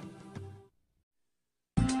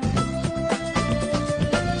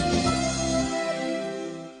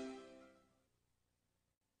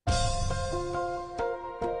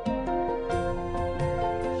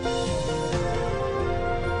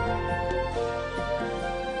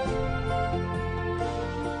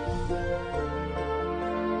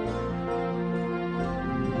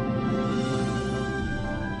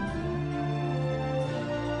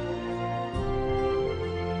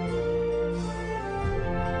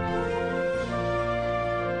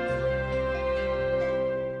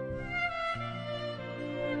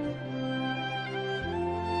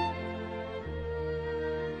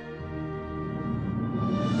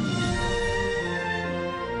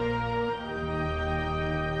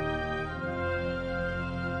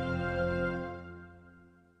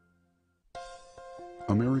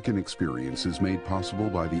 American Experience is made possible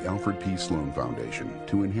by the Alfred P. Sloan Foundation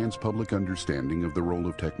to enhance public understanding of the role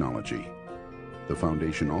of technology. The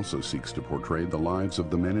foundation also seeks to portray the lives of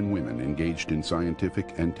the men and women engaged in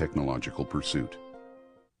scientific and technological pursuit.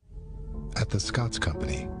 At the Scotts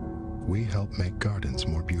Company, we help make gardens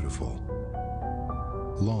more beautiful,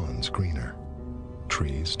 lawns greener,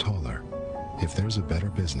 trees taller. If there's a better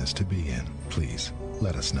business to be in, please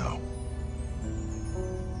let us know.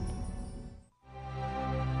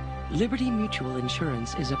 Liberty Mutual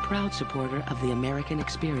Insurance is a proud supporter of the American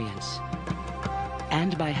experience.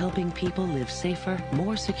 And by helping people live safer,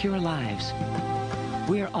 more secure lives,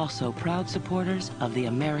 we're also proud supporters of the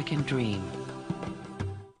American dream.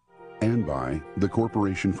 And by the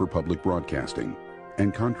Corporation for Public Broadcasting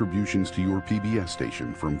and contributions to your PBS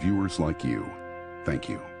station from viewers like you. Thank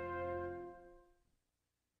you.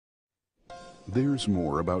 There's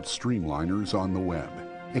more about streamliners on the web.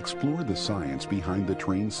 Explore the science behind the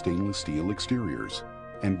train's stainless steel exteriors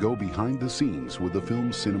and go behind the scenes with the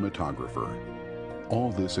film's cinematographer.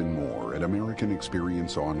 All this and more at American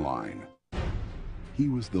Experience Online. He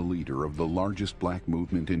was the leader of the largest black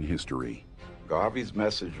movement in history. Garvey's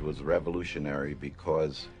message was revolutionary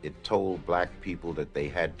because it told black people that they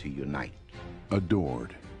had to unite.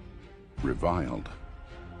 Adored, reviled,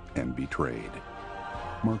 and betrayed.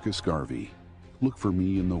 Marcus Garvey, Look for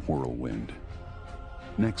Me in the Whirlwind.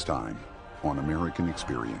 Next time on American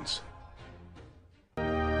Experience.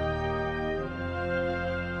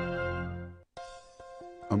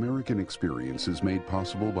 American Experience is made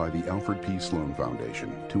possible by the Alfred P. Sloan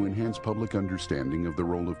Foundation to enhance public understanding of the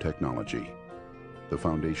role of technology. The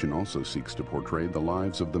foundation also seeks to portray the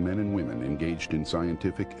lives of the men and women engaged in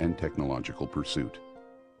scientific and technological pursuit.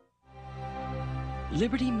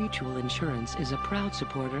 Liberty Mutual Insurance is a proud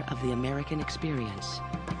supporter of the American experience.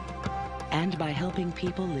 And by helping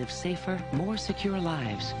people live safer, more secure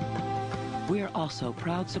lives, we're also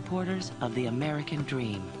proud supporters of the American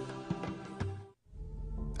dream.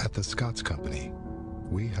 At the Scotts Company,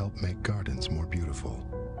 we help make gardens more beautiful,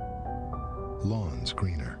 lawns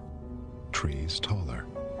greener, trees taller.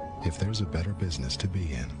 If there's a better business to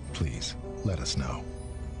be in, please let us know.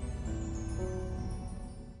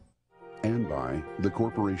 And by the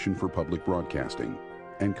Corporation for Public Broadcasting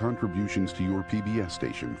and contributions to your PBS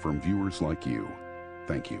station from viewers like you.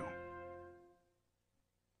 Thank you.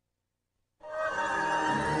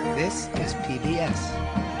 This is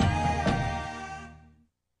PBS.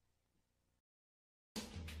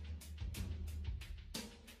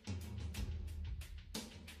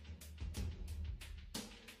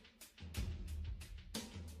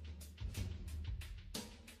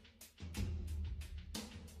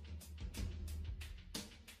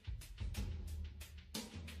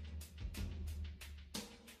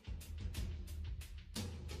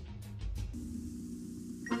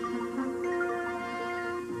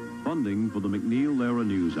 Funding for the McNeil-Lehrer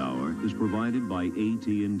NewsHour is provided by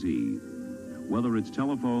AT&T. Whether it's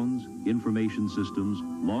telephones, information systems,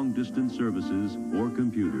 long-distance services, or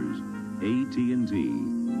computers, AT&T.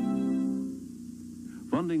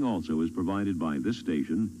 Funding also is provided by this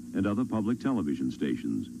station and other public television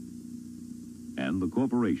stations, and the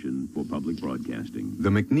Corporation for Public Broadcasting. The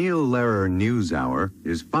McNeil-Lehrer NewsHour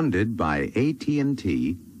is funded by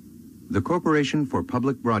AT&T, the Corporation for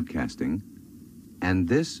Public Broadcasting, and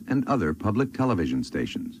this and other public television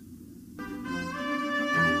stations. The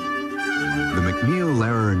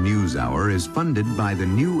McNeil-Lehrer NewsHour is funded by the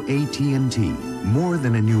new AT&T, more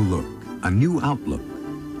than a new look, a new outlook,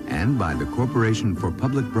 and by the Corporation for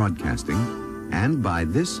Public Broadcasting, and by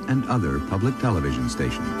this and other public television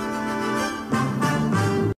stations.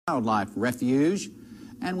 Wildlife Refuge,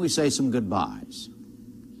 and we say some goodbyes.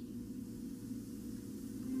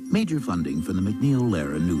 Major funding for the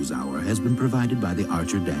McNeil-Lehrer NewsHour has been provided by the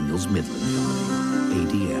Archer Daniels Midland Company,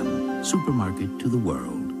 ADM, supermarket to the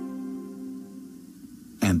world.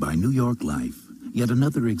 And by New York Life, yet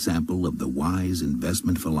another example of the wise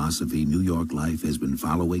investment philosophy New York Life has been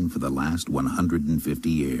following for the last 150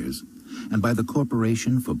 years. And by the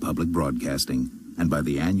Corporation for Public Broadcasting, and by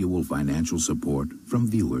the annual financial support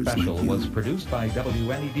from viewers like Special you. was produced by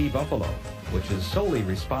WNED Buffalo, which is solely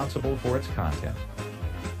responsible for its content.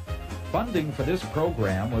 Funding for this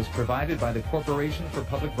program was provided by the Corporation for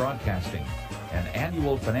Public Broadcasting and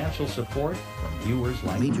annual financial support from viewers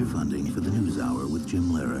like Major funding for the NewsHour with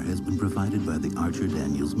Jim Lehrer has been provided by the Archer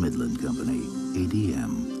Daniels Midland Company,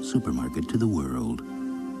 ADM, supermarket to the world.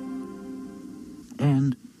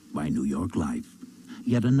 And by New York Life,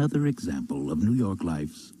 yet another example of New York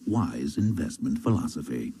Life's wise investment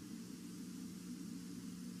philosophy.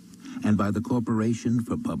 And by the Corporation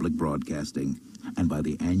for Public Broadcasting, and by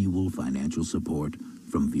the annual financial support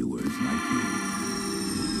from viewers like you.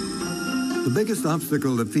 The biggest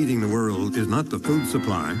obstacle to feeding the world is not the food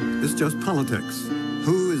supply, it's just politics.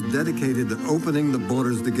 Who is dedicated to opening the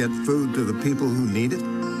borders to get food to the people who need it?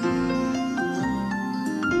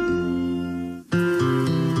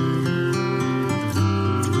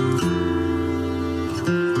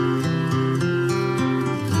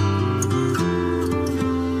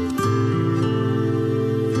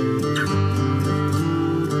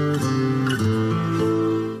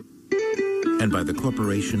 And by the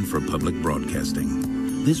Corporation for Public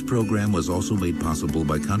Broadcasting. This program was also made possible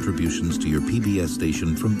by contributions to your PBS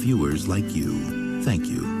station from viewers like you. Thank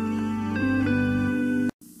you.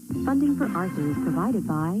 Funding for Arthur is provided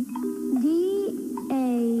by D-A-N-I-M-A-L-S,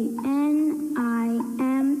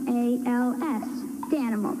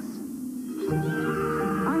 Danimals.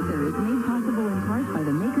 Arthur is made possible in part by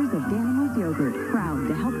the makers of Danimals yogurt, proud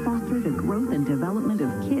to help foster the growth and development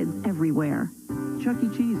of kids everywhere. Chuck E.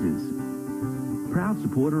 Cheese's, proud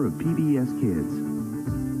supporter of PBS Kids.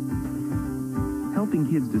 Helping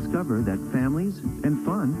kids discover that families and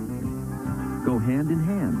fun go hand in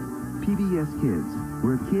hand. PBS Kids,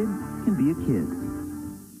 where a kid can be a kid.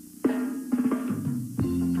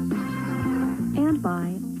 And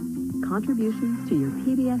by contributions to your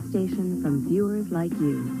PBS station from viewers like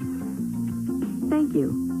you. Thank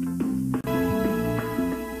you.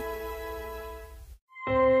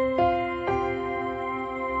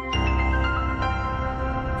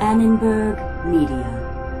 Annenberg Media.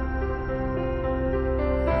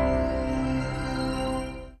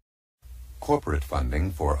 Corporate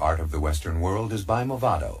funding for Art of the Western World is by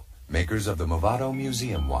Movado, makers of the Movado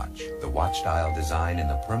Museum Watch, the watch-style design in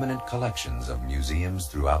the permanent collections of museums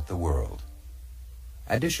throughout the world.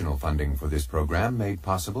 Additional funding for this program made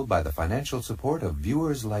possible by the financial support of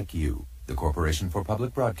viewers like you, the Corporation for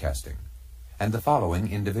Public Broadcasting, and the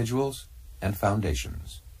following individuals and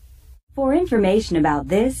foundations. For information about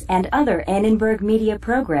this and other Annenberg Media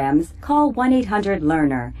programs, call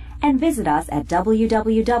 1-800-LEARNER and visit us at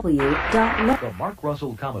www.learner. The Mark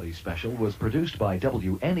Russell Comedy Special was produced by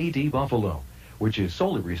WNED Buffalo, which is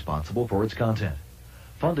solely responsible for its content.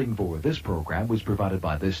 Funding for this program was provided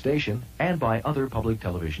by this station and by other public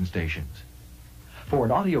television stations. For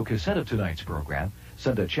an audio cassette of tonight's program,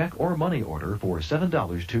 send a check or money order for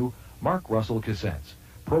 $7 to Mark Russell Cassettes,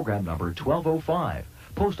 program number 1205.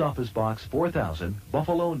 Post Office Box 4000,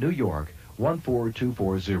 Buffalo, New York,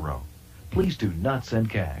 14240. Please do not send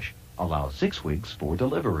cash. Allow 6 weeks for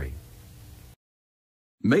delivery.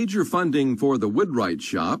 Major funding for the Woodwright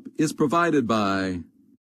Shop is provided by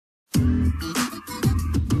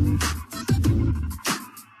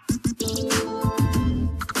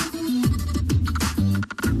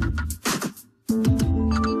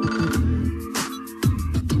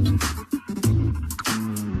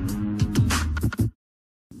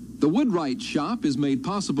The Woodwright Shop is made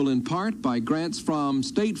possible in part by grants from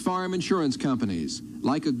State Farm Insurance Companies.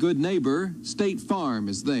 Like a good neighbor, State Farm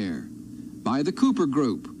is there. By the Cooper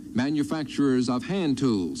Group, manufacturers of hand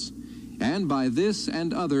tools. And by this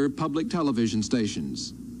and other public television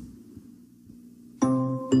stations.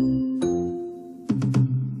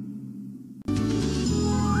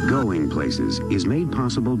 Going Places is made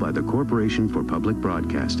possible by the Corporation for Public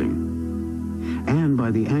Broadcasting and by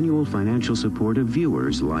the annual financial support of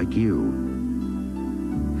viewers like you.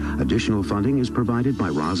 Additional funding is provided by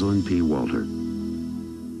Rosalind P. Walter.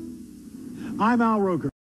 I'm Al Roker.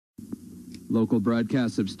 Local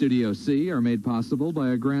broadcasts of Studio C are made possible by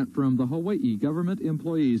a grant from the Hawaii Government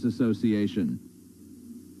Employees Association.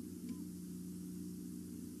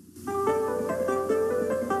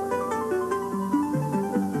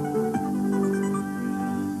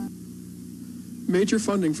 Major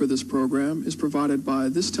funding for this program is provided by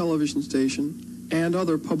this television station and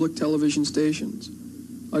other public television stations.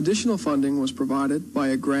 Additional funding was provided by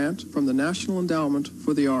a grant from the National Endowment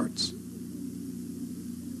for the Arts.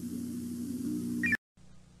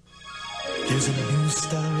 There's a new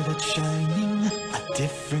star that's shining, a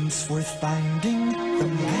difference worth finding, the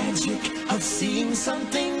magic of seeing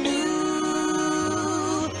something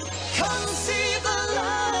new. Come see the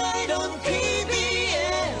light on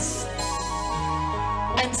PBS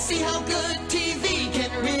and see how good TV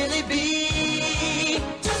can really be.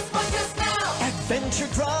 Just watch us now. Adventure,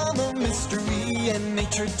 drama, mystery, and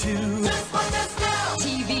nature too. Just watch us now.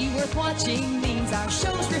 TV worth watching means our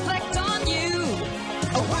shows reflect on you.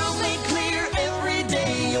 A world made clear